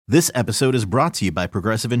This episode is brought to you by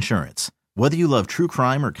Progressive Insurance. Whether you love true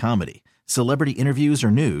crime or comedy, celebrity interviews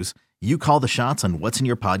or news, you call the shots on what's in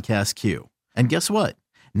your podcast queue. And guess what?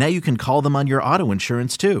 Now you can call them on your auto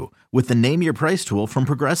insurance too with the Name Your Price tool from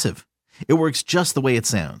Progressive. It works just the way it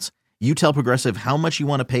sounds. You tell Progressive how much you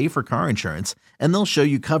want to pay for car insurance, and they'll show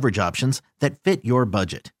you coverage options that fit your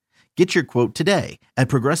budget. Get your quote today at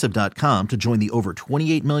Progressive.com to join the over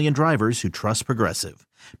 28 million drivers who trust Progressive.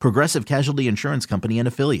 Progressive Casualty Insurance Company and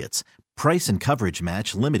Affiliates. Price and coverage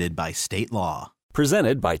match limited by state law.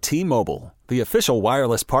 Presented by T-Mobile, the official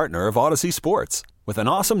wireless partner of Odyssey Sports. With an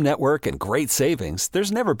awesome network and great savings,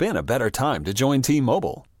 there's never been a better time to join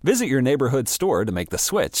T-Mobile. Visit your neighborhood store to make the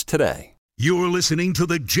switch today. You're listening to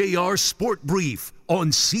the JR Sport Brief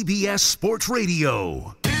on CBS Sports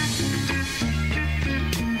Radio.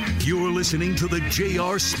 You're listening to the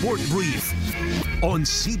JR Sport Brief on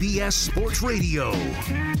CBS Sports Radio.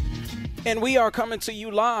 And we are coming to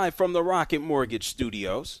you live from the Rocket Mortgage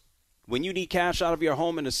Studios. When you need cash out of your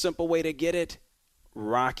home and a simple way to get it,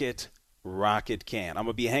 Rocket can. I'm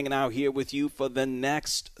going to be hanging out here with you for the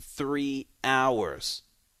next 3 hours.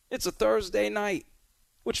 It's a Thursday night,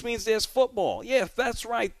 which means there's football. Yeah, that's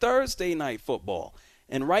right, Thursday night football.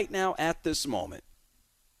 And right now at this moment,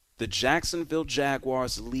 the Jacksonville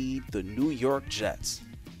Jaguars lead the New York Jets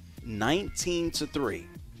 19-3.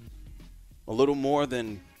 A little more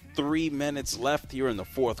than 3 minutes left here in the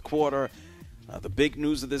fourth quarter. The big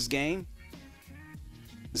news of this game,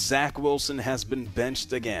 Zach Wilson has been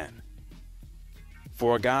benched again.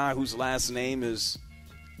 For a guy whose last name is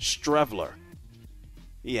Streveler.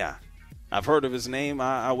 Yeah, I've heard of his name.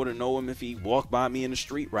 I wouldn't know him if he walked by me in the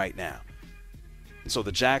street right now. So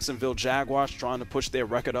the Jacksonville Jaguars trying to push their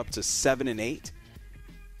record up to 7-8.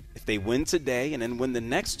 If they win today and then win the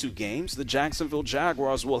next two games, the Jacksonville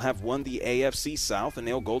Jaguars will have won the AFC South and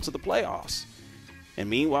they'll go to the playoffs.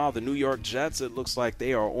 And meanwhile, the New York Jets, it looks like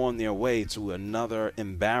they are on their way to another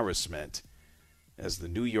embarrassment. As the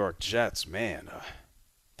New York Jets, man,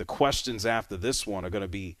 the questions after this one are going to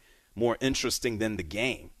be more interesting than the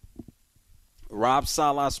game. Rob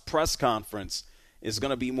Saleh's press conference is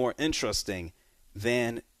going to be more interesting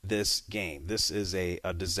than this game. This is a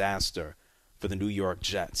disaster for the New York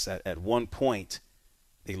Jets. At one point,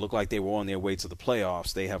 they looked like they were on their way to the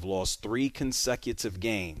playoffs. They have lost 3 consecutive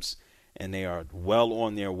games, and they are well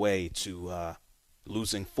on their way to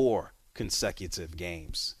losing 4 consecutive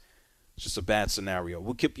games. It's just a bad scenario.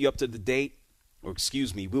 We'll keep you up to the date,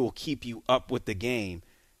 we will keep you up with the game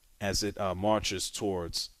as it marches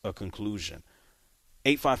towards a conclusion.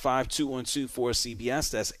 855-212-4CBS.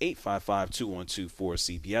 That's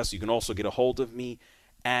 855-212-4CBS. You can also get a hold of me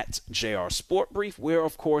at JR Sport Brief, where,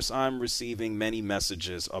 of course, I'm receiving many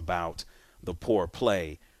messages about the poor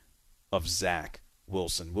play of Zach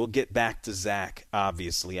Wilson. We'll get back to Zach,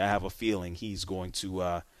 obviously. I have a feeling he's going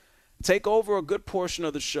to take over a good portion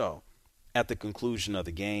of the show at the conclusion of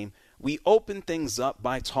the game. We open things up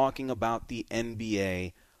by talking about the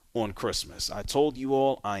NBA on Christmas. I told you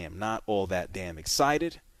all I am not all that damn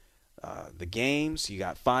excited. The games, you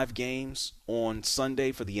got 5 games on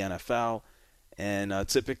Sunday for the NFL, and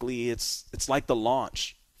typically it's like the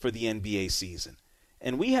launch for the NBA season.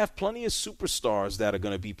 And we have plenty of superstars that are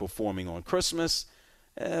going to be performing on Christmas,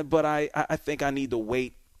 but I think I need to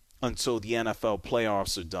wait until the NFL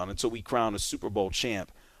playoffs are done, until we crown a Super Bowl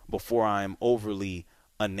champ before I'm overly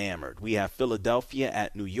enamored. We have Philadelphia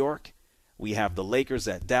at New York. We have the Lakers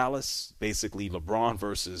at Dallas, basically LeBron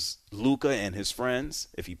versus Luka and his friends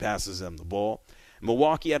if he passes them the ball.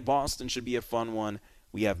 Milwaukee at Boston should be a fun one.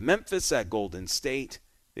 We have Memphis at Golden State.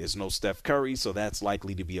 There's no Steph Curry, so that's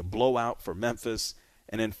likely to be a blowout for Memphis.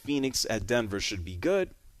 And then Phoenix at Denver should be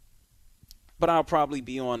good. But I'll probably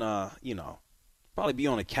be on a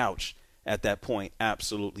couch at that point,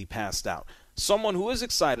 absolutely passed out. Someone who is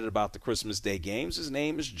excited about the Christmas Day games, his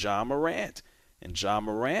name is Ja Morant. And Ja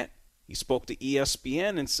Morant, he spoke to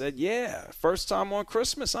ESPN and said, yeah, first time on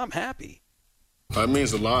Christmas, I'm happy. It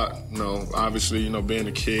means a lot, obviously, being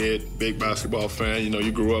a kid, big basketball fan,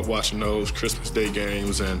 you grew up watching those Christmas Day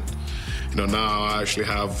games and, now I actually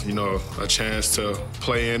have, a chance to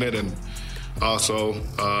play in it and also,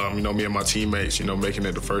 me and my teammates, making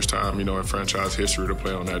it the first time, in franchise history to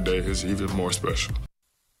play on that day is even more special.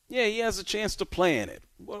 Yeah, he has a chance to play in it.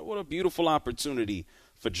 What a beautiful opportunity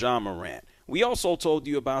for Ja Morant. We also told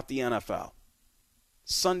you about the NFL.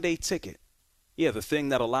 Sunday Ticket. Yeah, the thing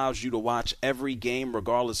that allows you to watch every game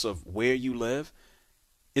regardless of where you live.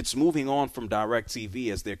 It's moving on from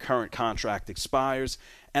DirecTV as their current contract expires.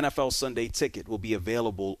 NFL Sunday Ticket will be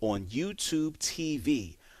available on YouTube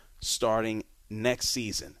TV starting next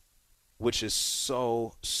season, which is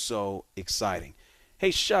so exciting. Hey,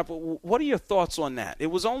 Shep, what are your thoughts on that? It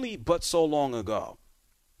was only but so long ago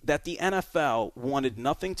that the NFL wanted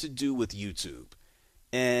nothing to do with YouTube.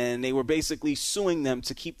 And they were basically suing them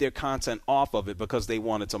to keep their content off of it because they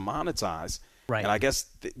wanted to monetize. Right. And I guess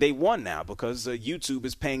they won now because YouTube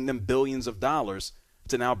is paying them billions of dollars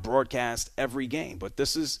to now broadcast every game. But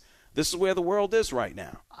this is where the world is right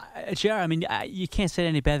now. JR, I mean, you can't say it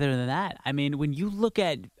any better than that. I mean, when you look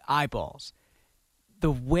at eyeballs,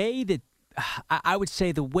 the way that I would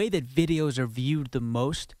say the way that videos are viewed the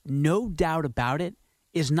most, no doubt about it,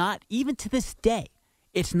 is not, even to this day,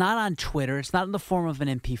 it's not on Twitter. It's not in the form of an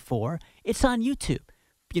MP4. It's on YouTube.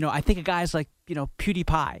 You know, I think of guys like,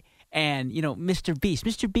 PewDiePie and, Mr. Beast.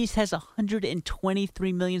 Mr. Beast has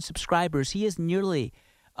 123 million subscribers. He has nearly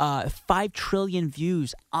 5 trillion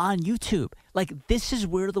views on YouTube. Like, this is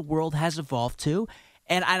where the world has evolved to.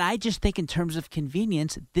 And I just think in terms of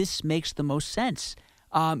convenience, this makes the most sense.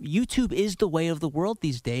 YouTube is the way of the world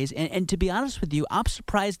these days. And to be honest with you, I'm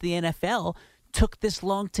surprised the NFL took this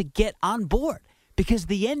long to get on board. Because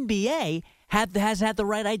the NBA has had the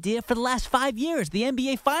right idea for the last 5 years. The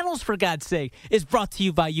NBA Finals, for God's sake, is brought to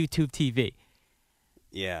you by YouTube TV.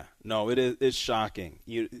 Yeah, no, it's shocking.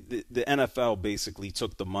 The NFL basically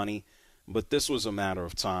took the money, but this was a matter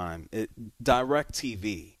of time.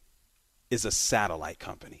 DirecTV is a satellite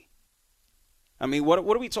company. I mean, what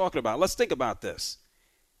are we talking about? Let's think about this.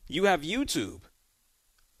 You have YouTube,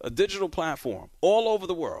 a digital platform all over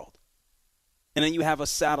the world, and then you have a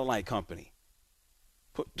satellite company.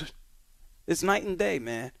 It's night and day,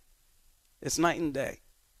 man. It's night and day.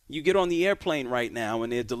 You get on the airplane right now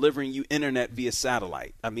and they're delivering you internet via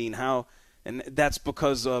satellite. I mean, how? And that's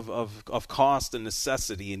because of cost and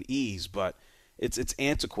necessity and ease, but it's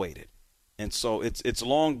antiquated. And so it's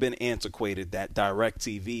long been antiquated that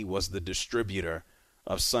DirecTV was the distributor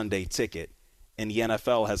of Sunday Ticket, and the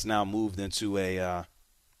NFL has now moved into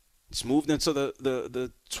it's moved into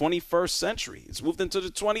the 21st century. It's moved into the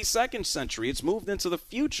 22nd century. It's moved into the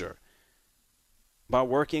future by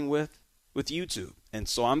working with YouTube. And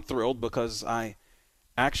so I'm thrilled because I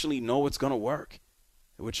actually know it's going to work,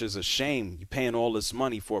 which is a shame. You're paying all this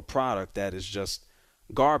money for a product that is just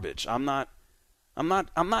garbage. So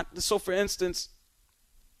for instance,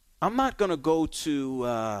 I'm not going to go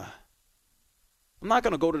to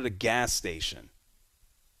the gas station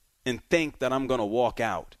and think that I'm going to walk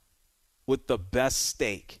out with the best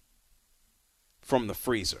steak from the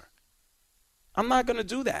freezer. I'm not going to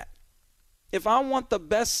do that. If I want the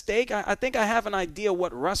best steak, I think I have an idea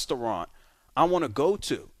what restaurant I want to go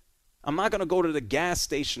to. I'm not going to go to the gas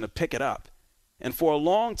station to pick it up. And for a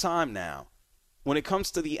long time now, when it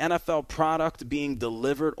comes to the NFL product being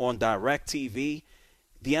delivered on DirecTV,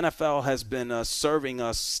 the NFL has been serving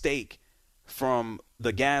us steak from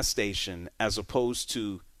the gas station as opposed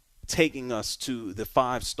to taking us to the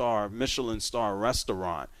 5-star Michelin star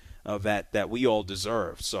restaurant that we all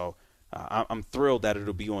deserve. So I'm thrilled that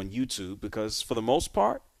it'll be on YouTube because for the most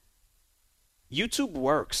part, YouTube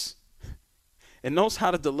works. It knows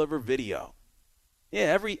how to deliver video.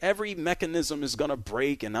 Yeah, every mechanism is going to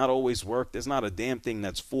break and not always work. There's not a damn thing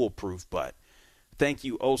that's foolproof, but thank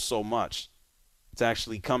you oh so much. It's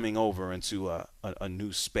actually coming over into a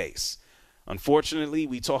new space. Unfortunately,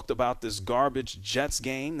 we talked about this garbage Jets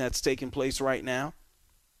game that's taking place right now.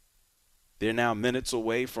 They're now minutes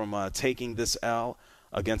away from taking this L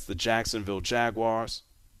against the Jacksonville Jaguars.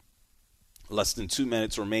 Less than 2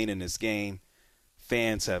 minutes remain in this game.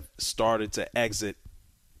 Fans have started to exit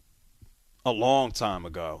a long time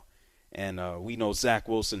ago. And we know Zach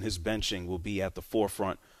Wilson, his benching will be at the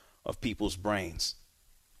forefront of people's brains.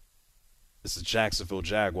 It's the Jacksonville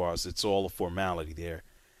Jaguars. It's all a formality there.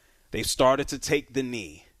 They've started to take the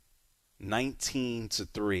knee.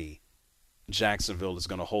 19-3. Jacksonville is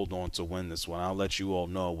going to hold on to win this one. I'll let you all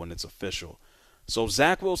know when it's official. So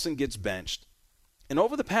Zach Wilson gets benched. And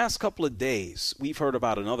over the past couple of days, we've heard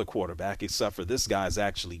about another quarterback, except for this guy's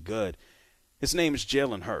actually good. His name is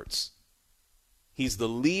Jalen Hurts. He's the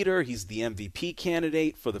leader. He's the MVP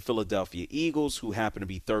candidate for the Philadelphia Eagles, who happen to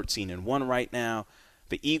be 13-1 right now.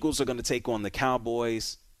 The Eagles are going to take on the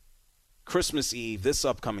Cowboys Christmas Eve, this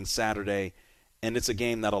upcoming Saturday, and it's a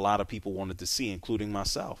game that a lot of people wanted to see, including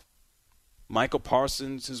myself. Michael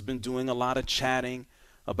Parsons has been doing a lot of chatting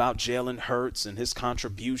about Jalen Hurts and his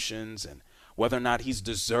contributions and whether or not he's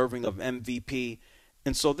deserving of MVP.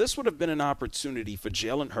 And so this would have been an opportunity for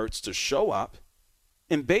Jalen Hurts to show up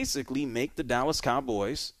and basically make the Dallas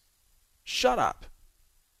Cowboys shut up.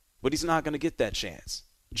 But he's not going to get that chance.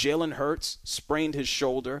 Jalen Hurts sprained his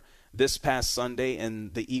shoulder this past Sunday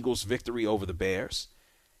in the Eagles' victory over the Bears.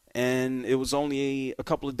 And it was only a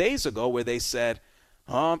couple of days ago where they said,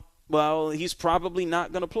 well, he's probably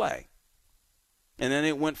not going to play. And then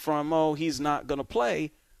it went from, oh, he's not going to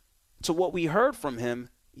play, to what we heard from him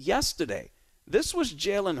yesterday. This was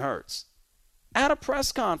Jalen Hurts at a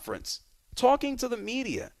press conference, talking to the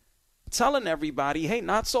media, telling everybody, hey,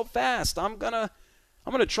 not so fast. I'm gonna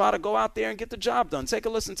try to go out there and get the job done. Take a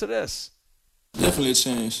listen to this. Definitely a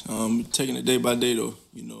change. Taking it day by day, though.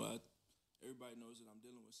 Everybody knows that I'm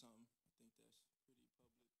dealing with something. I think that's pretty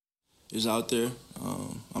public. It's out there.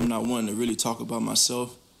 I'm not one to really talk about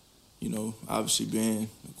myself. Obviously being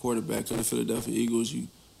a quarterback of the Philadelphia Eagles, you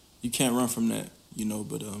can't run from that.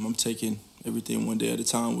 But I'm taking everything one day at a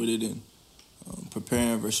time with it and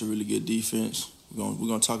preparing versus a really good defense. We're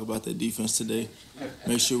gonna talk about that defense today.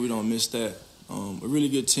 Make sure we don't miss that. A really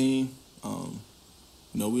good team.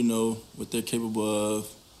 We know what they're capable of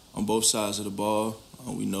on both sides of the ball.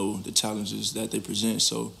 We know the challenges that they present.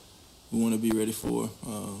 So we want to be ready for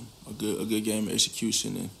a good game of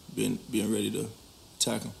execution and being ready to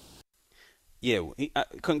attack them. Yeah,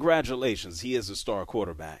 congratulations. He is a star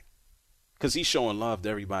quarterback because he's showing love to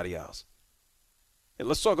everybody else. And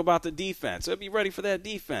let's talk about the defense. They'll be ready for that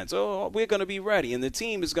defense. Oh, we're going to be ready, and the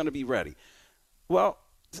team is going to be ready. Well,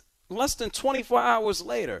 less than 24 hours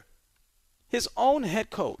later, his own head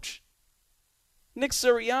coach, Nick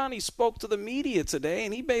Sirianni, spoke to the media today,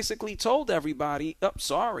 and he basically told everybody,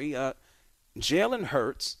 Jalen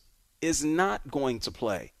Hurts is not going to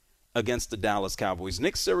play against the Dallas Cowboys.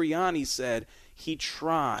 Nick Sirianni said he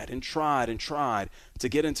tried and tried and tried to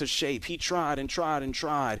get into shape. He tried and tried and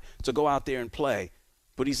tried to go out there and play,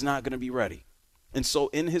 but he's not going to be ready. And so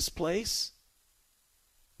in his place,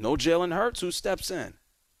 no Jalen Hurts. Who steps in?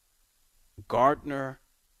 Gardner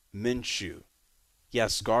Minshew.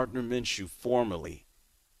 Yes, Gardner Minshew, formerly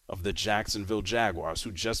of the Jacksonville Jaguars,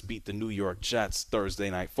 who just beat the New York Jets Thursday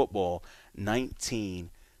Night Football 19-3.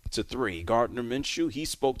 Gardner Minshew, he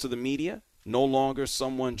spoke to the media. No longer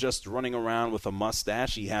someone just running around with a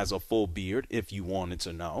mustache. He has a full beard, if you wanted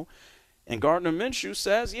to know. And Gardner Minshew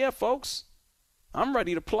says, yeah, folks, I'm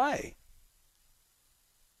ready to play.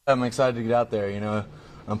 I'm excited to get out there,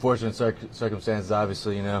 Unfortunate circumstances,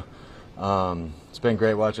 obviously, It's been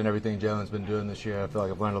great watching everything Jalen's been doing this year. I feel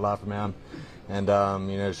like I've learned a lot from him. And,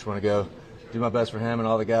 just want to go do my best for him and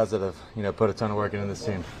all the guys that have, put a ton of work into this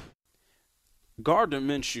team. Gardner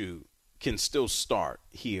Minshew can still start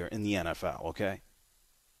here in the NFL, okay?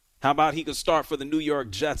 How about he could start for the New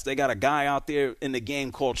York Jets? They got a guy out there in the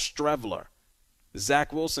game called Streveler.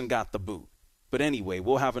 Zach Wilson got the boot. But anyway,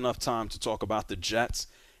 we'll have enough time to talk about the Jets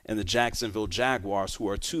and the Jacksonville Jaguars, who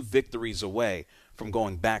are 2 victories away from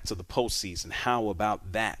going back to the postseason. How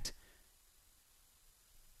about that?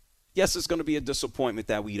 Yes, it's going to be a disappointment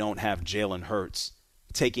that we don't have Jalen Hurts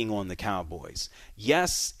taking on the Cowboys.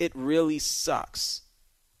 Yes, it really sucks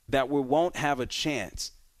that we won't have a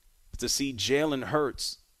chance to see Jalen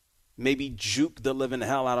Hurts maybe juke the living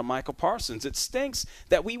hell out of Michael Parsons. It stinks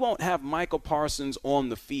that we won't have Michael Parsons on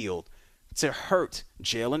the field to hurt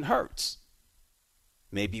Jalen Hurts.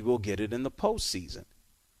 Maybe we'll get it in the postseason.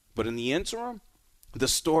 But in the interim, the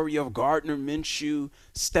story of Gardner Minshew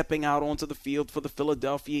stepping out onto the field for the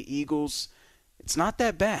Philadelphia Eagles, it's not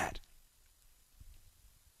that bad.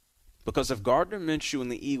 Because if Gardner Minshew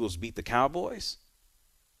and the Eagles beat the Cowboys,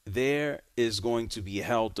 there is going to be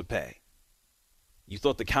hell to pay. You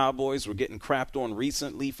thought the Cowboys were getting crapped on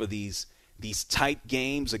recently for these tight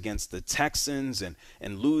games against the Texans and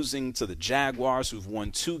losing to the Jaguars, who've won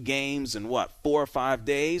 2 games in 4 or 5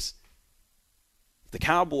 days? The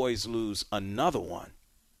Cowboys lose another one.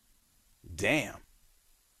 Damn.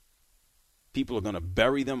 People are going to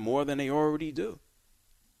bury them more than they already do.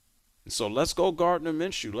 And so let's go Gardner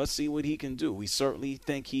Minshew. Let's see what he can do. We certainly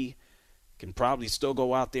think he can probably still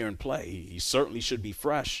go out there and play. He certainly should be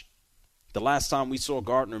fresh. The last time we saw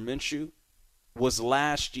Gardner Minshew was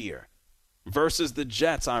last year versus the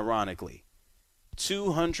Jets, ironically.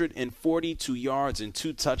 242 yards and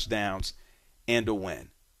 2 touchdowns and a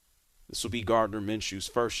win. This will be Gardner Minshew's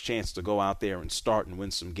first chance to go out there and start and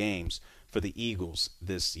win some games for the Eagles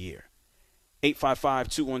this year.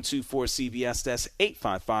 855-212-4CBS. That's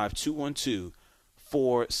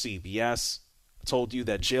 855-212-4CBS. I told you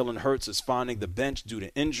that Jalen Hurts is finding the bench due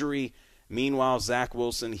to injury. Meanwhile, Zach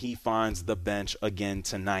Wilson, he finds the bench again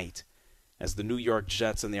tonight. As the New York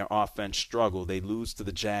Jets and their offense struggle, they lose to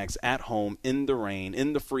the Jags at home in the rain,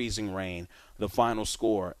 in the freezing rain. The final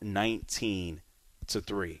score, 19-3.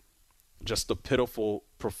 Just a pitiful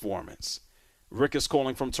performance. Rick is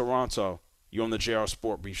calling from Toronto. You're on the JR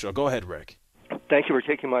Sport Brief Show. Go ahead, Rick. Thank you for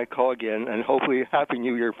taking my call again, and hopefully Happy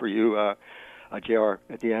New Year for you. JR,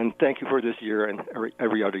 at the end, thank you for this year and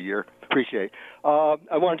every other year. Appreciate it.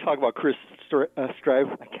 I want to talk about Chris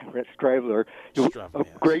Streveler, a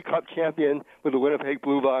Grey Cup champion with the Winnipeg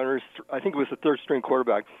Blue Bombers. I think it was the third-string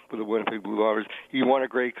quarterback for the Winnipeg Blue Bombers. He won a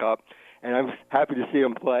Grey Cup, and I'm happy to see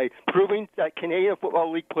him play, proving that Canadian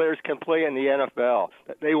Football League players can play in the NFL.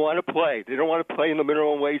 They want to play. They don't want to play in the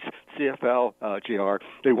minimum wage CFL, JR.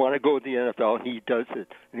 They want to go to the NFL, and he does it.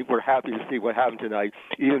 And we're happy to see what happened tonight,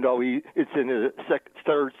 even though it's in a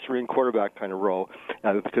third-string quarterback kind of role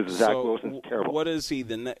because of Zach Wilson's terrible. What is he?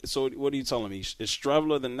 So what are you telling me? Is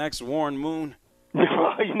Streveler the next Warren Moon?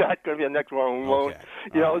 No, he's not going to be the next Warren Moon. Okay.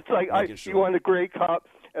 It's like he won the Grey Cup,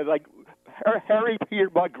 and like Harry Peter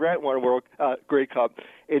Buck Grant won a World Grey Cup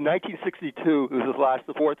in 1962. It was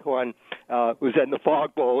the fourth one. Was at the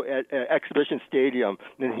Fog Bowl at Exhibition Stadium,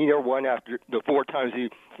 and he never won after the 4 times he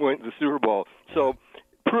went to the Super Bowl. So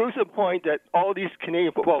proves the point that all these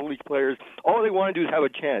Canadian Football League players, all they want to do is have a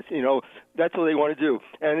chance. That's what they want to do.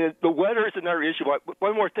 And the weather is another issue.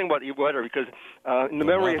 One more thing about the weather, because in the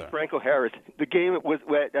memory of Franco Harris, the game was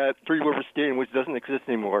at Three River Stadium, which doesn't exist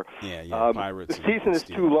anymore. Pirates. The season is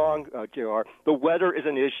too long, JR. The weather is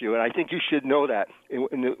an issue, and I think you should know that.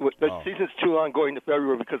 The season's too long going to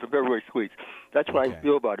February because of February sweeps. That's what I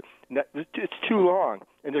feel about it. It's too long,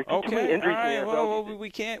 and there's too many injuries in the NFL. Well,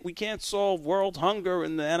 we can't solve world hunger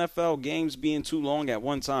in the NFL games being too long at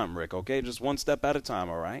one time, Rick. Okay, just one step at a time.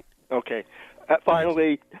 All right. Okay.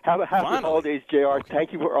 Finally, have a happy holidays, JR. Okay.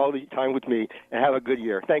 Thank you for all the time with me, and have a good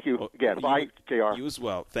year. Thank you again. Bye, JR. You as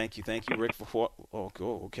well. Thank you, Rick, for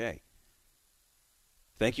okay.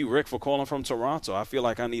 Thank you, Rick, for calling from Toronto. I feel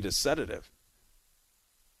like I need a sedative.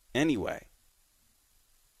 Anyway,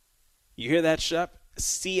 you hear that, Shep?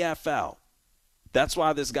 CFL. That's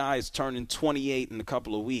why this guy is turning 28 in a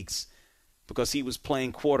couple of weeks, because he was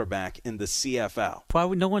playing quarterback in the CFL. Why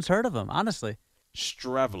no one's heard of him, honestly?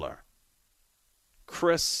 Streveler.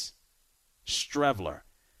 Chris Streveler.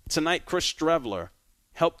 Tonight, Chris Streveler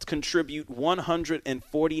helped contribute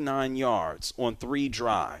 149 yards on 3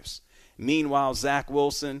 drives. Meanwhile, Zach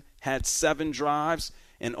Wilson had 7 drives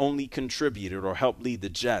and only contributed or helped lead the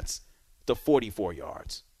Jets to 44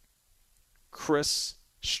 yards. Chris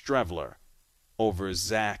Streveler over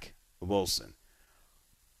Zach Wilson.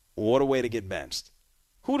 What a way to get benched.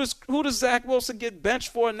 Who does Zach Wilson get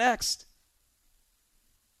benched for next?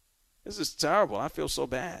 This is terrible. I feel so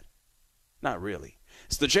bad. Not really.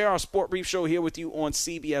 It's the JR Sport Brief Show here with you on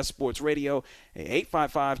CBS Sports Radio.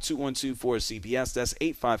 855-212-4CBS. That's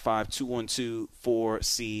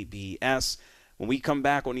 855-212-4CBS. When we come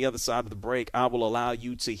back on the other side of the break, I will allow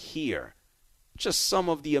you to hear just some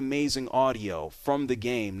of the amazing audio from the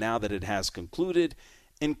game now that it has concluded,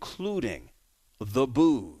 including the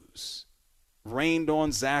boos rained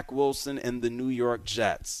on Zach Wilson and the New York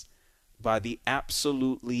Jets by the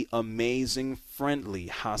absolutely amazing, friendly,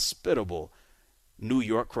 hospitable New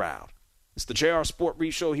York crowd. It's the JR Sport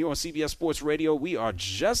Brief Show here on CBS Sports Radio. We are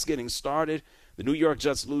just getting started. The New York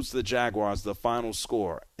Jets lose to the Jaguars. The final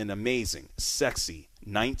score, an amazing, sexy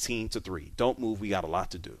 19-3. Don't move. We got a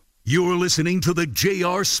lot to do. You're listening to the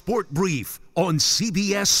JR Sport Brief on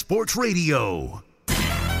CBS Sports Radio.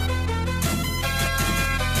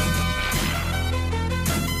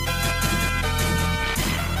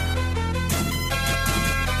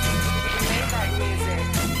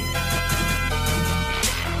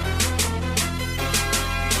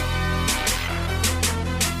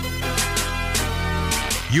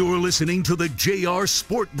 You're listening to the JR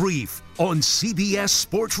Sport Brief on CBS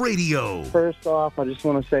Sports Radio. First off, I just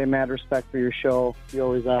want to say mad respect for your show. You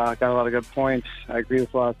always got a lot of good points. I agree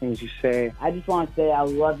with a lot of things you say. I just want to say I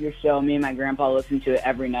love your show. Me and my grandpa listen to it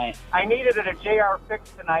every night. I needed a JR fix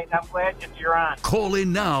tonight, and I'm glad that you're on. Call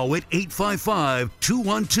in now at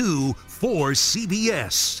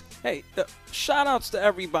 855-212-4CBS. Hey, shout-outs to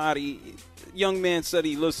everybody. Young man said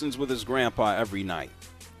he listens with his grandpa every night.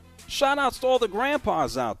 Shout-outs to all the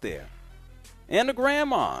grandpas out there and the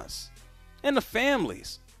grandmas and the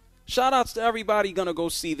families. Shout-outs to everybody going to go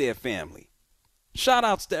see their family.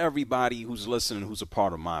 Shout-outs to everybody who's listening who's a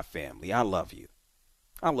part of my family. I love you.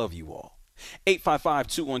 I love you all.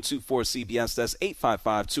 855-212-4CBS. That's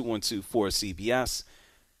 855-212-4CBS.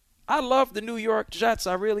 I love the New York Jets.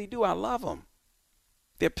 I really do. I love them.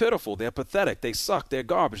 They're pitiful. They're pathetic. They suck. They're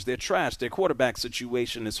garbage. They're trash. Their quarterback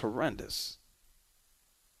situation is horrendous.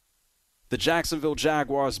 The Jacksonville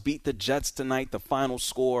Jaguars beat the Jets tonight. The final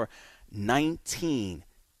score, 19-3.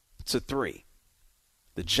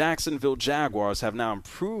 The Jacksonville Jaguars have now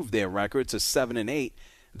improved their record to 7-8.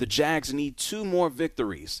 The Jags need 2 more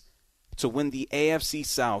victories to win the AFC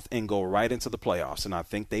South and go right into the playoffs, and I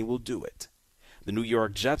think they will do it. The New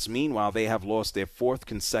York Jets, meanwhile, they have lost their 4th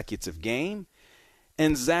consecutive game.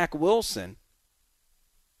 And Zach Wilson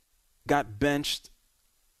got benched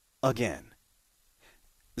again.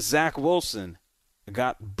 Zach Wilson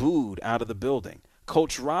got booed out of the building.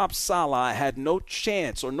 Coach Rob Saleh had no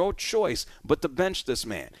chance or no choice but to bench this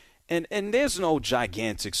man. And there's no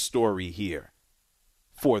gigantic story here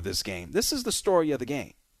for this game. This is the story of the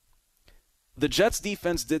game. The Jets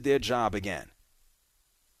defense did their job again,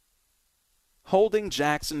 holding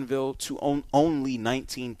Jacksonville to only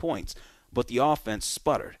 19 points. But the offense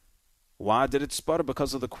sputtered. Why did it sputter?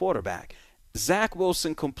 Because of the quarterback. Zach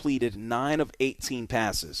Wilson completed 9 of 18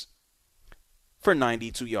 passes for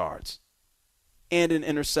 92 yards and an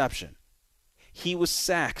interception. He was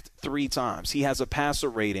sacked 3 times. He has a passer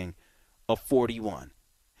rating of 41.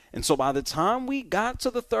 And so by the time we got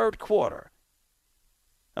to the third quarter,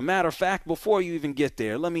 a matter of fact, before you even get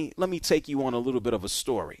there, let me take you on a little bit of a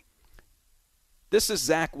story. This is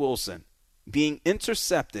Zach Wilson being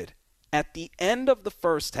intercepted at the end of the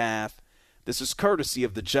first half. This is courtesy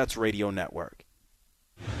of the Jets Radio Network.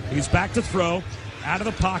 He's back to throw, out of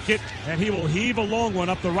the pocket, and he will heave a long one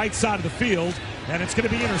up the right side of the field, and it's going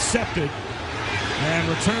to be intercepted and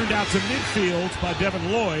returned out to midfield by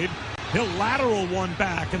Devin Lloyd. He'll lateral one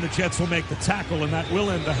back, and the Jets will make the tackle, and that will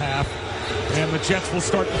end the half. And the Jets will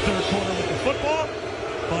start the third quarter with the football,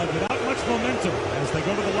 but without much momentum as they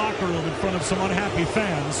go to the locker room in front of some unhappy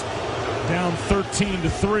fans, down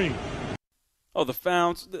 13-3. Oh, the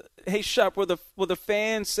fans. Hey, Shep, were the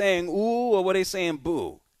fans saying ooh or were they saying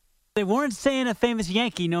boo? They weren't saying a famous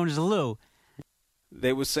Yankee known as Lou.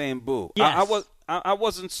 They were saying boo. Yes. I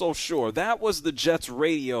wasn't so sure. That was the Jets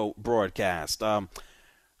radio broadcast.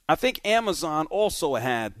 I think Amazon also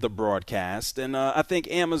had the broadcast, and I think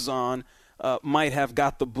Amazon might have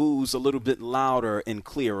got the boos a little bit louder and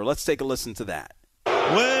clearer. Let's take a listen to that.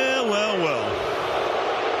 Well.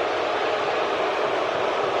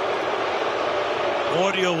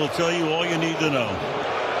 Audio will tell you all you need to know.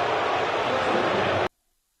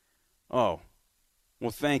 Oh,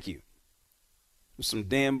 well, thank you. There's some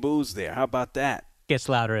damn boos there. How about that? Gets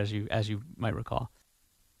louder as you might recall.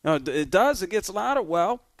 No, it does. It gets louder.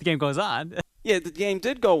 Well, the game goes on. Yeah, the game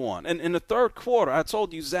did go on. And in the third quarter, I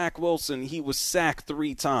told you Zach Wilson, he was sacked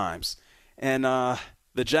 3 times. And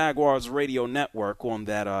the Jaguars radio network on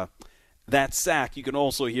that sack, you can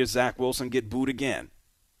also hear Zach Wilson get booed again.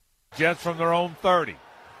 Jets from their own 30.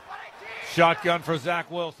 Shotgun for Zach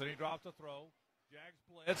Wilson. He drops the throw. Jags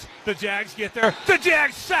blitz. The Jags get there. The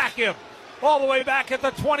Jags sack him all the way back at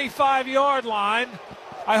the 25-yard line.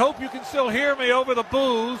 I hope you can still hear me over the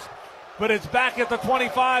boos, but it's back at the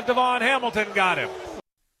 25. Devon Hamilton got him.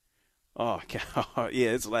 Oh, God.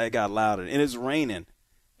 Yeah, it's like it got louder. And it's raining,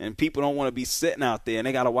 and people don't want to be sitting out there, and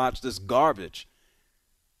they got to watch this garbage.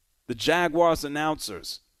 The Jaguars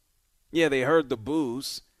announcers, yeah, they heard the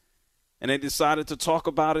boos, and they decided to talk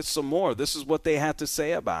about it some more. This is what they had to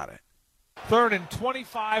say about it. 3rd and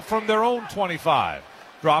 25 from their own 25.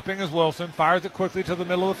 Dropping as Wilson, fires it quickly to the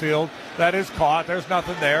middle of the field. That is caught. There's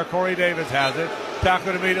nothing there. Corey Davis has it.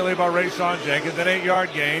 Tackled immediately by Rayshawn Jenkins. An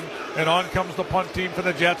 8-yard gain. And on comes the punt team for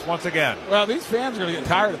the Jets once again. Well, these fans are going to get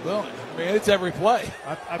tired of booing. I mean, it's every play.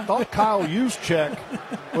 I thought Kyle Juszczyk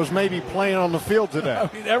was maybe playing on the field today.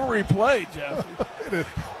 I mean, every play, Jeff. They're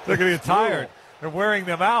going to get tired. They're wearing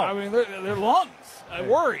them out. I mean, their lungs. I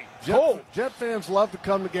worry. Jet fans love to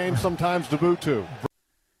come to games sometimes to boo too.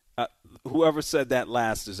 Whoever said that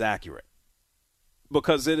last is accurate,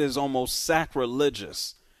 because it is almost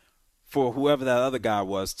sacrilegious for whoever that other guy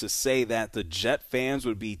was to say that the Jet fans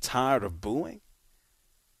would be tired of booing.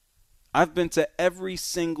 I've been to every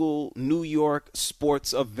single New York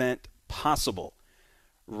sports event possible.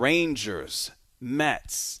 Rangers,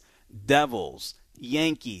 Mets, Devils,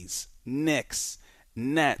 Yankees, Knicks,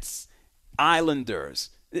 Nets,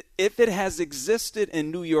 Islanders. If it has existed in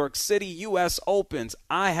New York City, U.S. Opens,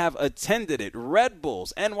 I have attended it. Red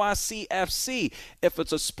Bulls, NYCFC. If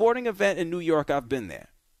it's a sporting event in New York, I've been there.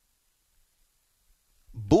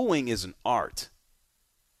 Booing is an art.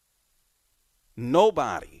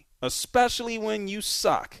 Nobody, especially when you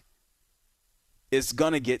suck, is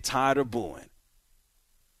going to get tired of booing.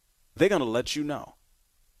 They're going to let you know.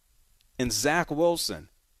 And Zach Wilson,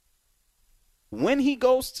 when he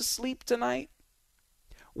goes to sleep tonight,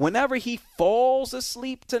 whenever he falls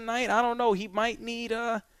asleep tonight, I don't know, he might need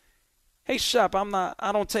hey Shep,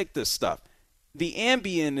 I don't take this stuff. The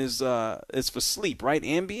Ambien is for sleep, right?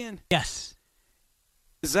 Ambien? Yes.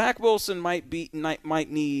 Zach Wilson might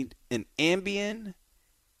need an Ambien.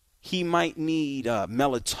 He might need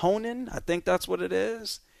melatonin. I think that's what it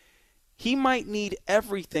is. He might need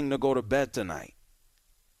everything to go to bed tonight.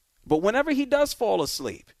 But whenever he does fall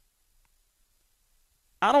asleep,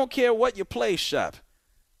 I don't care what you play, Shep.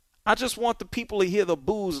 I just want the people to hear the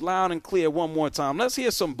boos loud and clear one more time. Let's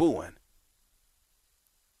hear some booing.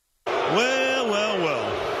 Well, well,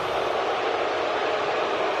 well.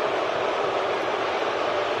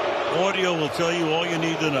 Audio will tell you all you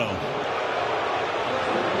need to know.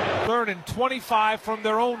 3rd and 25 from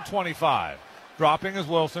their own 25. Dropping is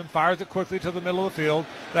Wilson. Fires it quickly to the middle of the field.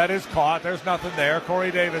 That is caught. There's nothing there. Corey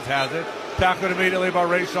Davis has it. Tackled immediately by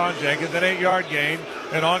Rayshawn Jenkins. An 8-yard gain.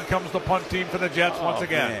 And on comes the punt team for the Jets once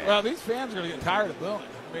again. Man. Well, these fans are going to get tired of booing.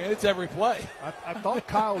 I mean, it's every play. I thought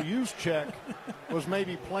Kyle Juszczyk was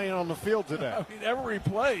maybe playing on the field today. I mean, every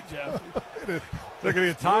play, Jeff. They're going to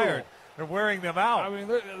get tired. They're wearing them out. I mean,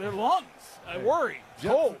 their lungs. I worry.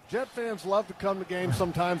 Jet fans love to come to games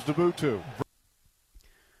sometimes to boo too.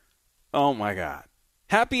 Oh, my God.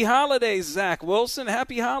 Happy holidays, Zach Wilson.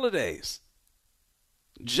 Happy holidays.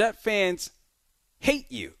 Jet fans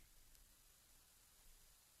hate you.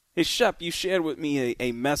 Hey, Shep, you shared with me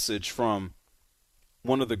a message from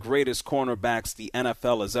one of the greatest cornerbacks the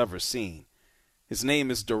NFL has ever seen. His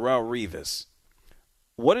name is Darrelle Revis.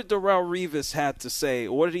 What did Darrelle Revis have to say?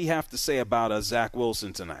 What did he have to say about Zach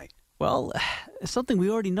Wilson tonight? Well, something we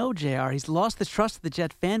already know, JR. He's lost the trust of the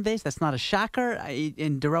Jet fan base. That's not a shocker.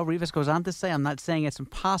 And Darrelle Revis goes on to say, I'm not saying it's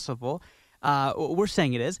impossible. We're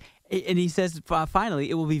saying it is. And he says, finally,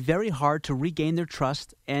 it will be very hard to regain their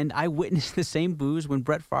trust. And I witnessed the same boos when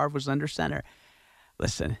Brett Favre was under center.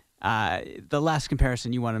 Listen, the last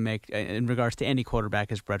comparison you want to make in regards to any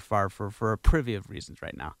quarterback is Brett Favre for a privy of reasons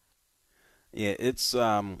right now. Yeah, it's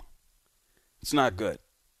not good.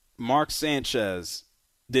 Mark Sanchez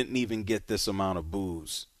didn't even get this amount of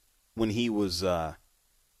boos when he was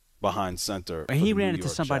behind center. He ran into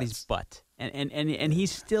somebody's butt, and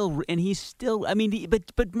he's still. I mean,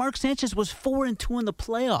 but Mark Sanchez was 4-2 in the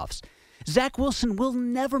playoffs. Zach Wilson will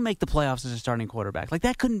never make the playoffs as a starting quarterback. Like,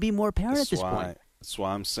 that couldn't be more apparent at this point. That's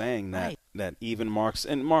why I'm saying that even Mark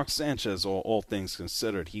Sanchez, all things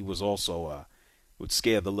considered, he was also would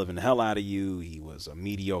scare the living hell out of you. He was a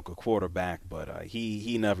mediocre quarterback, but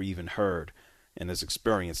he never even heard and has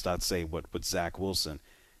experienced, I'd say, what Zach Wilson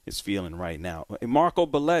is feeling right now. Marco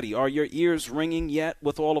Belletti, are your ears ringing yet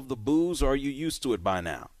with all of the boos, or are you used to it by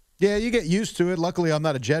now? Yeah, you get used to it. Luckily, I'm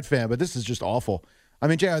not a Jet fan, but this is just awful. I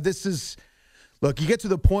mean, JR, look, you get to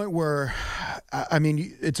the point where, I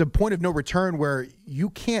mean, it's a point of no return where you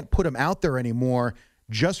can't put him out there anymore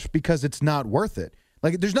just because it's not worth it.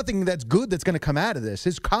 Like, there's nothing that's good that's going to come out of this.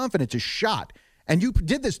 His confidence is shot. And you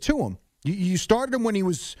did this to him. You started him when he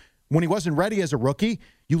wasn't ready as a rookie.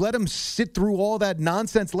 You let him sit through all that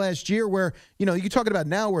nonsense last year where, you're talking about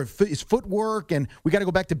now where his footwork and we got to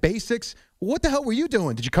go back to basics. What the hell were you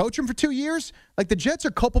doing? Did you coach him for 2 years? Like, the Jets are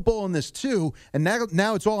culpable in this too, and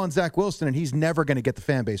now it's all on Zach Wilson, and he's never going to get the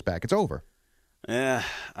fan base back. It's over. Yeah,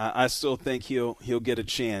 I still think he'll get a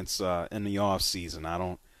chance in the offseason. I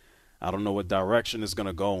don't know what direction it's going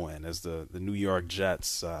to go in as the New York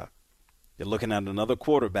Jets. They're looking at another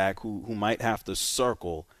quarterback who might have to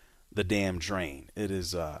circle the damn drain. It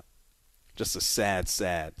is just a sad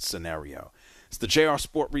scenario. It's the JR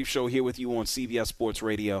Sport Brief Show here with you on CBS Sports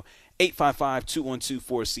Radio.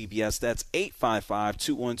 855-212-4CBS. That's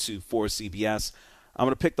 855-212-4CBS. I'm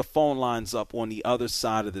going to pick the phone lines up on the other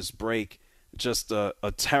side of this break. Just a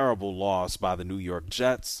terrible loss by the New York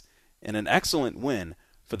Jets and an excellent win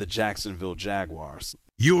for the Jacksonville Jaguars.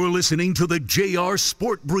 You're listening to the JR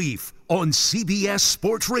Sport Brief on CBS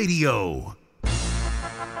Sports Radio.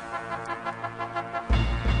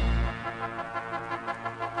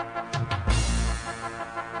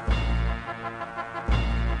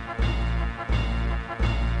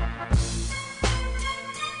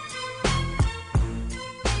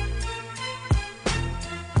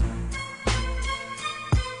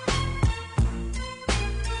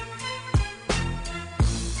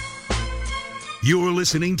 You're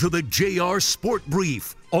listening to the JR Sport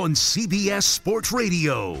Brief on CBS Sports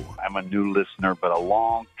Radio. I'm a new listener, but a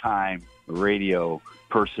long-time radio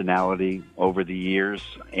personality over the years,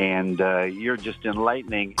 and you're just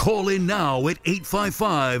enlightening. Call in now at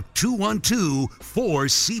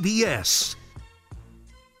 855-212-4CBS.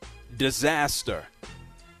 Disaster.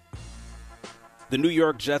 The New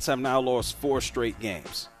York Jets have now lost 4 straight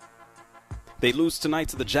games. They lose tonight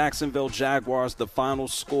to the Jacksonville Jaguars. The final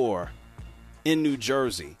score in New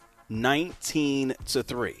Jersey,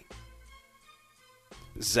 19-3.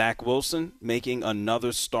 Zach Wilson making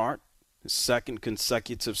another start, his second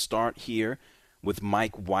consecutive start here with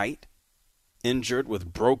Mike White, injured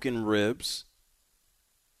with broken ribs.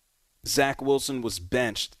 Zach Wilson was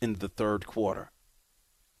benched in the third quarter.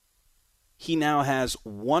 he now has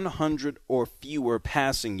 100 or fewer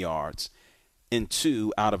passing yards in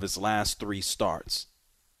 2 out of his last 3 starts.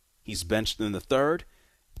 He's benched in the third.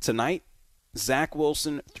 Tonight, Zach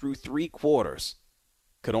Wilson, through 3 quarters,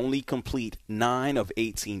 could only complete 9 of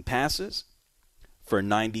 18 passes for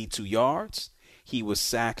 92 yards. He was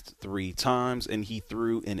sacked 3 times, and he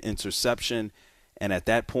threw an interception. And at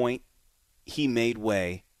that point, he made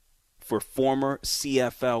way for former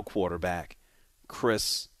CFL quarterback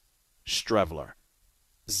Chris Streveler.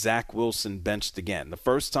 Zach Wilson benched again. The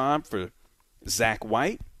first time for Zach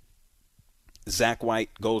White. Zach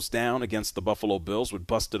White goes down against the Buffalo Bills with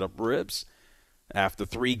busted up ribs. After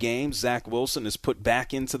 3 games, Zach Wilson is put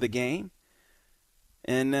back into the game.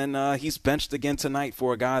 And then he's benched again tonight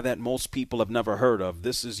for a guy that most people have never heard of.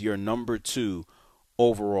 This is your number 2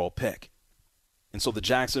 overall pick. And so the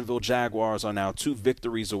Jacksonville Jaguars are now 2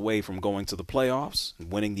 victories away from going to the playoffs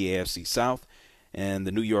and winning the AFC South. And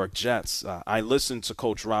the New York Jets, I listened to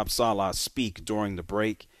Coach Rob Saleh speak during the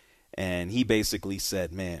break, and he basically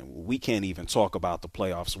said, man, we can't even talk about the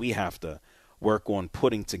playoffs. We have to work on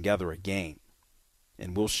putting together a game.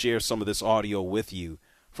 And we'll share some of this audio with you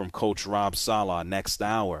from Coach Rob Saleh next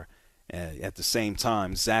hour. At the same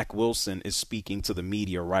time, Zach Wilson is speaking to the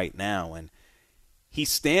media right now, and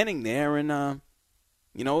he's standing there and,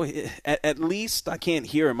 at least I can't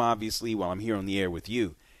hear him, obviously, while I'm here on the air with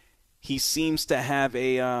you. He seems to have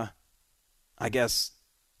a,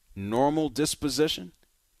 normal disposition.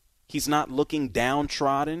 He's not looking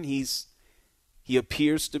downtrodden. He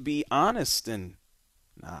appears to be honest, and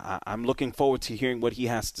I'm looking forward to hearing what he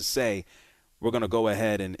has to say. We're going to go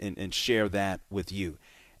ahead and share that with you.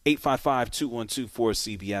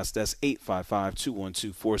 855-212-4CBS. That's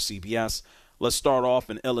 855-212-4CBS. Let's start off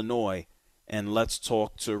in Illinois, and let's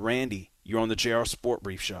talk to Randy. You're on the JR Sport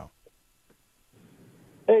Brief Show.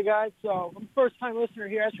 Hey, guys. So I'm a first-time listener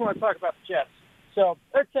here. I just want to talk about the Jets. So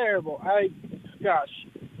they're terrible.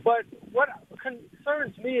 But what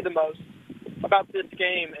concerns me the most about this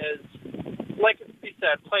game is, like we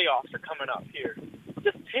said, playoffs are coming up here.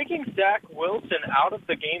 Just taking Zach Wilson out of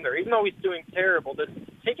the game there, even though he's doing terrible, just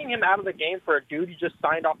taking him out of the game for a dude who just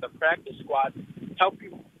signed off the practice squad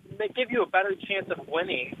give you a better chance of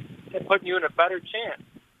winning and putting you in a better chance.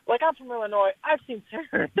 Like, I'm from Illinois. I've seen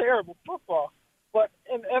terrible football. But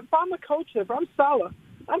if I'm a coach, if I'm Saleh,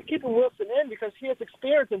 I'm keeping Wilson in because he has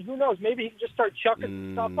experience, and who knows, maybe he can just start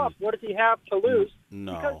chucking stuff up. What does he have to lose?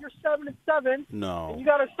 No. Because you're 7-7. No. And you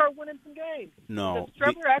got to start winning some games. No. Does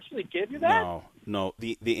Trevor actually give you that? No.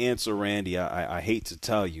 The answer, Randy, I hate to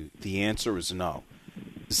tell you, the answer is no.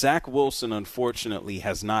 Zach Wilson, unfortunately,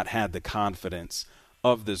 has not had the confidence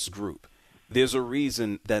of this group. There's a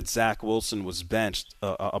reason that Zach Wilson was benched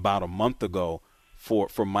about a month ago for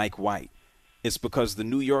Mike White. It's because the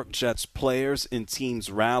New York Jets players and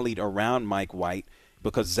teams rallied around Mike White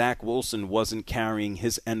because Zach Wilson wasn't carrying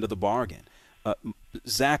his end of the bargain.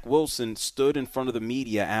 Zach Wilson stood in front of the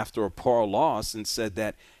media after a poor loss and said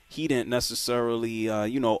that he didn't necessarily,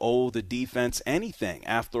 owe the defense anything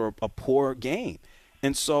after a poor game.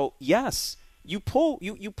 And so, yes, you pull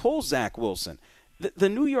Zach Wilson. The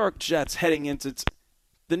New York Jets heading into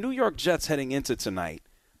tonight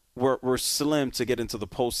were slim to get into the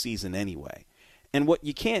postseason anyway. And what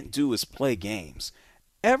you can't do is play games.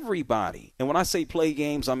 Everybody, and when I say play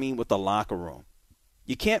games, I mean with the locker room.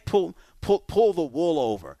 You can't pull the wool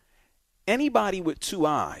over. Anybody with 2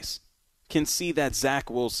 eyes can see that Zach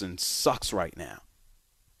Wilson sucks right now.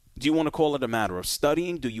 Do you want to call it a matter of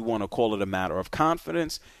studying? Do you want to call it a matter of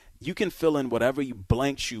confidence? You can fill in whatever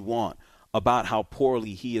blanks you want about how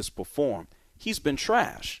poorly he has performed. He's been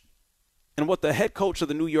trash. And what the head coach of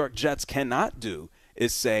the New York Jets cannot do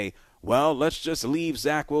is say, well, let's just leave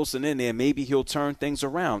Zach Wilson in there. Maybe he'll turn things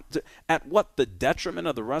around. At what, the detriment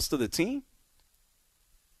of the rest of the team?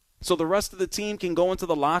 So the rest of the team can go into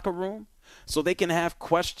the locker room, so they can have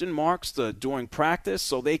question marks during practice,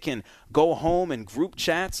 so they can go home and group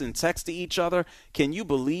chats and text to each other. Can you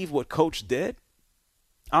believe what Coach did?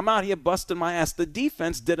 I'm out here busting my ass. The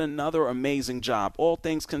defense did another amazing job. All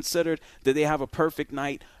things considered, did they have a perfect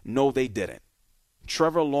night? No, they didn't.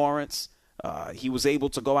 Trevor Lawrence, he was able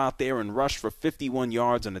to go out there and rush for 51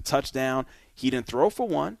 yards and a touchdown. He didn't throw for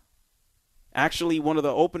one. Actually, one of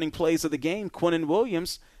the opening plays of the game, Quinnen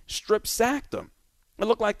Williams strip sacked him. It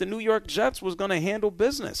looked like the New York Jets was going to handle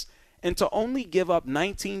business. And to only give up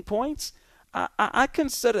 19 points, I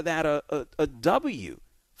consider that a W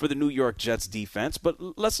for the New York Jets defense. But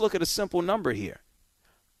let's look at a simple number here.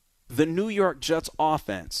 The New York Jets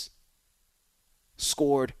offense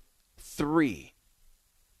scored 3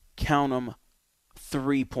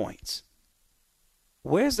 points.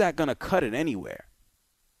 Where's that going to cut it anywhere?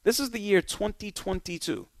 This is the year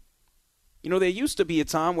 2022. You know, there used to be a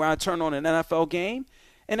time where I'd turn on an NFL game,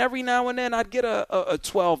 and every now and then I'd get a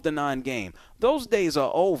 12-9 game. Those days are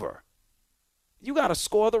over. You got to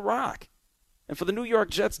score the rock. And for the New York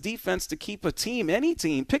Jets defense to keep a team, any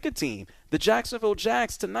team, pick a team, the Jacksonville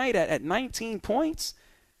Jags tonight at 19 points,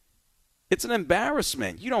 it's an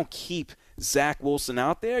embarrassment. You don't keep Zach Wilson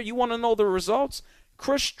out there. You want to know the results?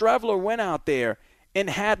 Chris Streveler went out there and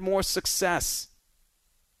had more success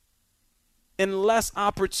and less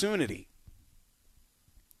opportunity.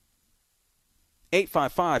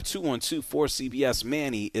 855-212-4CBS.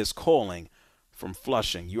 Manny is calling from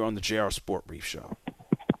Flushing. You're on the JR Sport Brief Show.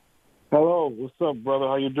 Hello. What's up, brother?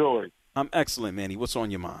 How you doing? I'm excellent, Manny. What's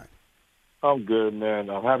on your mind? I'm good, man.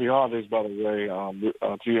 Happy holidays, by the way, to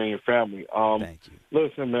you and your family. Thank you.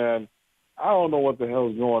 Listen, man, I don't know what the hell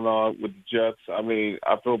is going on with the Jets. I mean,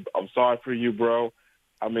 I'm sorry for you, bro.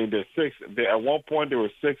 I mean, at one point they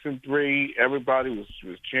were 6-3. Everybody was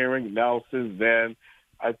cheering. Now since then,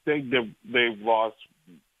 I think they've lost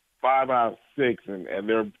 5 out of 6, and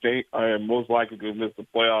they are most likely to miss the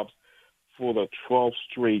playoffs for the 12th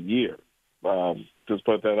straight year. Just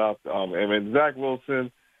put that out. And then Zach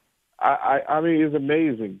Wilson, I mean, it's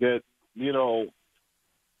amazing that, you know,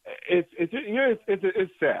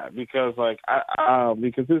 it's sad because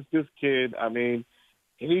because this kid, I mean,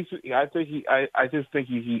 I don't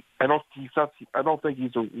think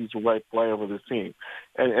he's a right player for this team,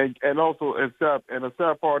 and also the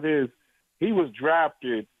sad part is he was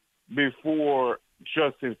drafted before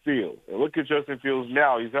Justin Fields. And look at Justin Fields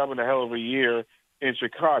now; he's having a hell of a year in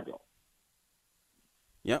Chicago.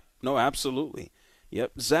 Yep. No, absolutely.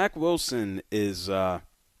 Yep. Zach Wilson is.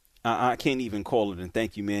 I can't even call it, and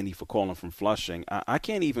thank you, Manny, for calling from Flushing. I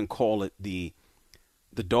can't even call it the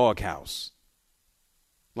doghouse.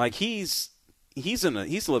 Like he's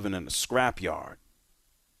living in a scrapyard.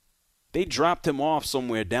 They dropped him off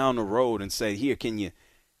somewhere down the road and said, "Here, can you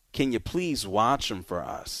please watch him for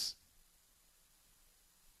us?"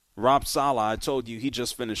 Rob Saleh, I told you, he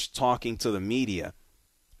just finished talking to the media,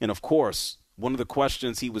 and of course, one of the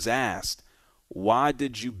questions he was asked, why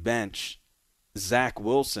did you bench Zach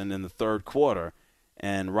Wilson in the third quarter?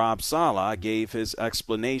 And Rob Saleh gave his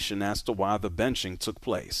explanation as to why the benching took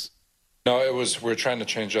place. No, we're trying to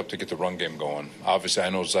change up to get the run game going. Obviously,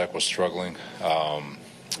 I know Zach was struggling,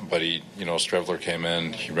 but Streveler came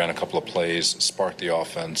in, he ran a couple of plays, sparked the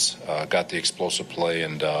offense, got the explosive play,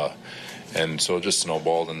 and so it just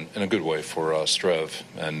snowballed in a good way for Strev.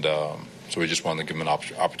 And so we just wanted to give him an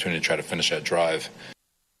opportunity to try to finish that drive.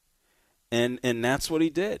 And that's what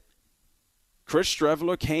he did. Chris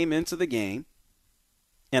Streveler came into the game,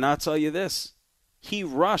 and I'll tell you this. He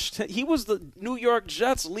rushed. He was the New York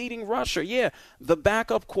Jets' leading rusher. Yeah, the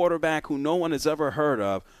backup quarterback who no one has ever heard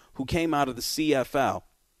of, who came out of the CFL.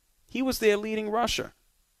 He was their leading rusher.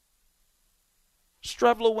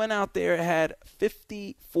 Streveler went out there and had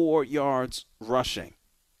 54 yards rushing.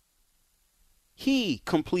 He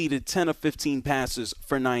completed 10 of 15 passes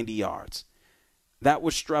for 90 yards. That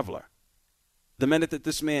was Streveler. The minute that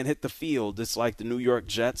this man hit the field, it's like the New York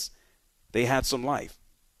Jets, they had some life.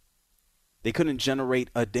 They couldn't generate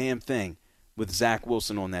a damn thing with Zach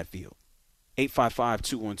Wilson on that field.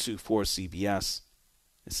 855-212-4CBS.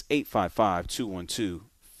 It's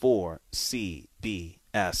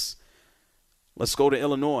 855-212-4CBS. Let's go to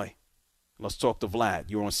Illinois. Let's talk to Vlad.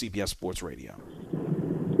 You're on CBS Sports Radio.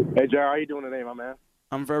 Hey, Jared, how you doing today, my man?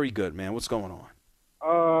 I'm very good, man. What's going on?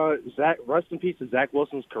 Zach, rest in peace to Zach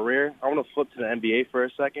Wilson's career. I want to flip to the NBA for a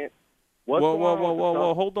second.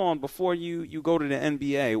 Whoa. Hold on. Before you go to the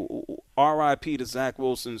NBA, R.I.P. to Zach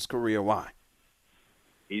Wilson's career. Why?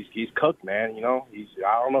 He's cooked, man. You know,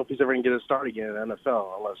 I don't know if he's ever going to get a start again in the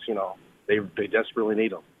NFL unless, they desperately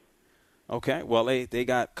need him. Okay. Well, they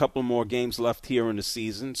got a couple more games left here in the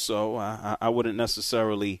season, so I wouldn't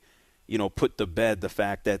necessarily, put to bed the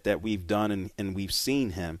fact that we've done and we've seen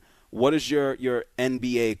him. What is your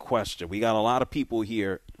NBA question? We got a lot of people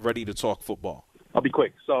here ready to talk football. I'll be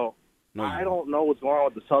quick. So I don't know what's going on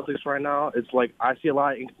with the Celtics right now. It's like I see a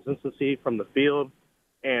lot of inconsistency from the field,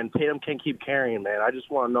 and Tatum can't keep carrying, man. I just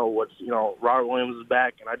want to know Robert Williams is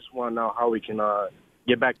back, and I just want to know how we can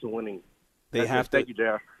get back to winning. Thank you,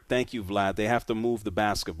 JR. Thank you, Vlad. They have to move the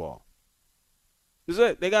basketball. This is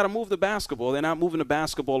it. They got to move the basketball. They're not moving the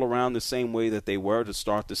basketball around the same way that they were to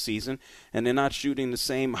start the season, and they're not shooting the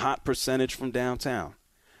same hot percentage from downtown.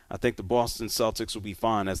 I think the Boston Celtics will be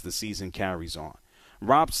fine as the season carries on.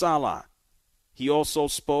 Rob Saleh, he also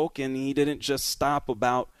spoke, and he didn't just stop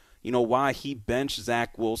about, why he benched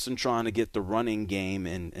Zach Wilson trying to get the running game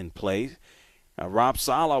in play. Rob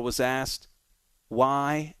Saleh was asked,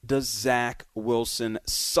 why does Zach Wilson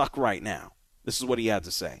suck right now? This is what he had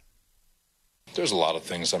to say. There's a lot of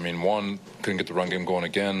things. I mean, one, couldn't get the run game going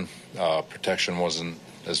again. Protection wasn't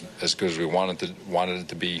as good as we wanted it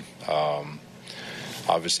to be.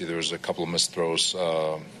 Obviously, there was a couple of missed throws.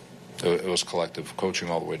 It was collective coaching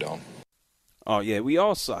all the way down. Oh, yeah, we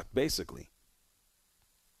all suck, basically.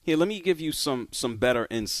 Here, let me give you some better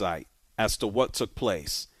insight as to what took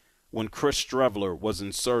place when Chris Streveler was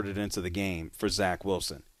inserted into the game for Zach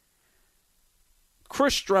Wilson.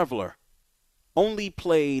 Chris Streveler only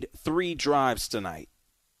played 3 drives tonight.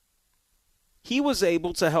 He was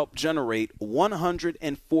able to help generate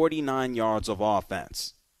 149 yards of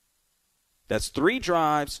offense. That's 3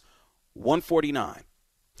 drives, 149.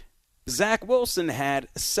 Zach Wilson had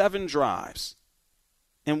 7 drives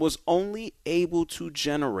and was only able to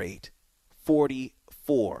generate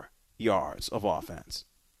 44 yards of offense.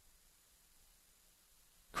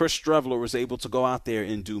 Chris Streveler was able to go out there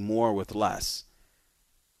and do more with less.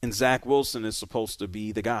 And Zach Wilson is supposed to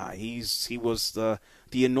be the guy. He was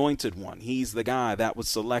the anointed one. He's the guy that was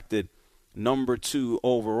selected number 2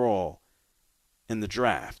 overall in the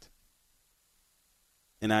draft.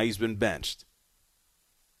 And now he's been benched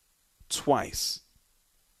twice.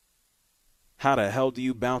 How the hell do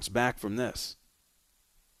you bounce back from this?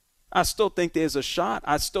 I still think there's a shot.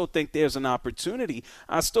 I still think there's an opportunity.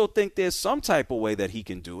 I still think there's some type of way that he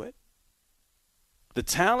can do it. The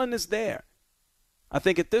talent is there. I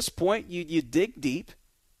think at this point you dig deep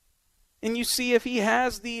and you see if he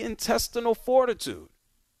has the intestinal fortitude.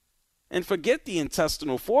 And forget the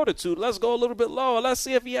intestinal fortitude. Let's go a little bit lower. Let's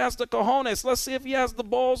see if he has the cojones. Let's see if he has the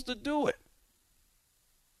balls to do it.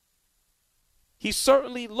 He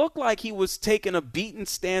certainly looked like he was taking a beating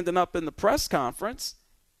standing up in the press conference.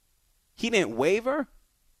 He didn't waver.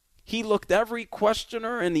 He looked every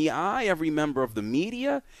questioner in the eye, every member of the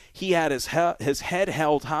media. He had his head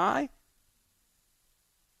held high.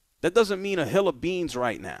 That doesn't mean a hill of beans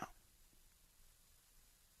right now.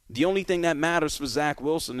 The only thing that matters for Zach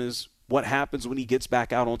Wilson is what happens when he gets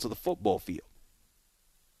back out onto the football field.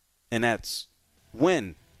 And that's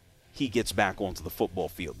when he gets back onto the football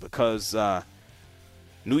field. Because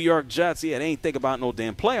New York Jets, they ain't think about no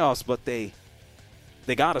damn playoffs, but they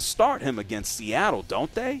got to start him against Seattle,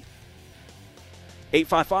 don't they?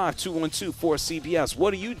 855-212-4CBS.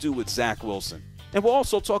 What do you do with Zach Wilson? And we'll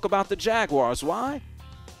also talk about the Jaguars. Why?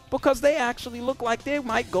 Because they actually look like they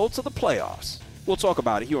might go to the playoffs. We'll talk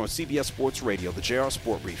about it here on CBS Sports Radio, the JR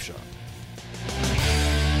Sport Brief Show.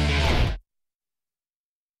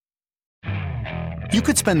 You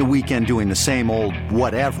could spend the weekend doing the same old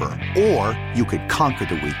whatever, or you could conquer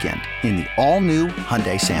the weekend in the all-new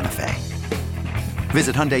Hyundai Santa Fe.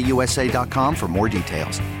 Visit HyundaiUSA.com for more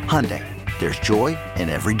details. Hyundai, there's joy in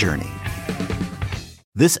every journey.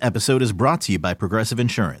 This episode is brought to you by Progressive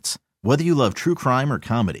Insurance. Whether you love true crime or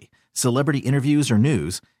comedy, celebrity interviews or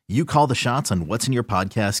news, you call the shots on what's in your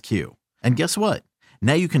podcast queue. And guess what?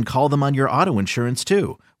 Now you can call them on your auto insurance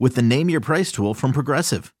too with the Name Your Price tool from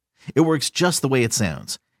Progressive. It works just the way it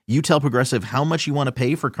sounds. You tell Progressive how much you want to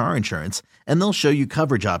pay for car insurance, and they'll show you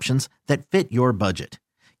coverage options that fit your budget.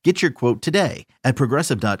 Get your quote today at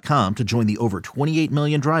Progressive.com to join the over 28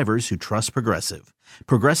 million drivers who trust Progressive.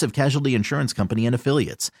 Progressive Casualty Insurance Company and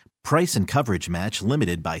Affiliates. Price and coverage match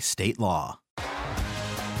limited by state law.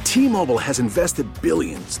 T-Mobile has invested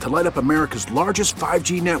billions to light up America's largest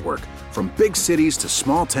 5G network, from big cities to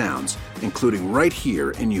small towns, including right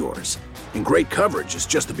here in yours. And great coverage is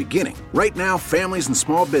just the beginning. Right now, families and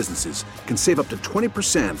small businesses can save up to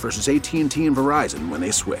 20% versus AT&T and Verizon when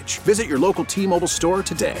they switch. Visit your local T-Mobile store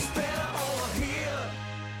today.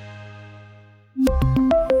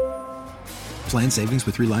 Plan savings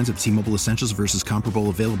with 3 lines of T-Mobile Essentials versus comparable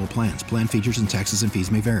available plans. Plan features and taxes and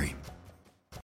fees may vary.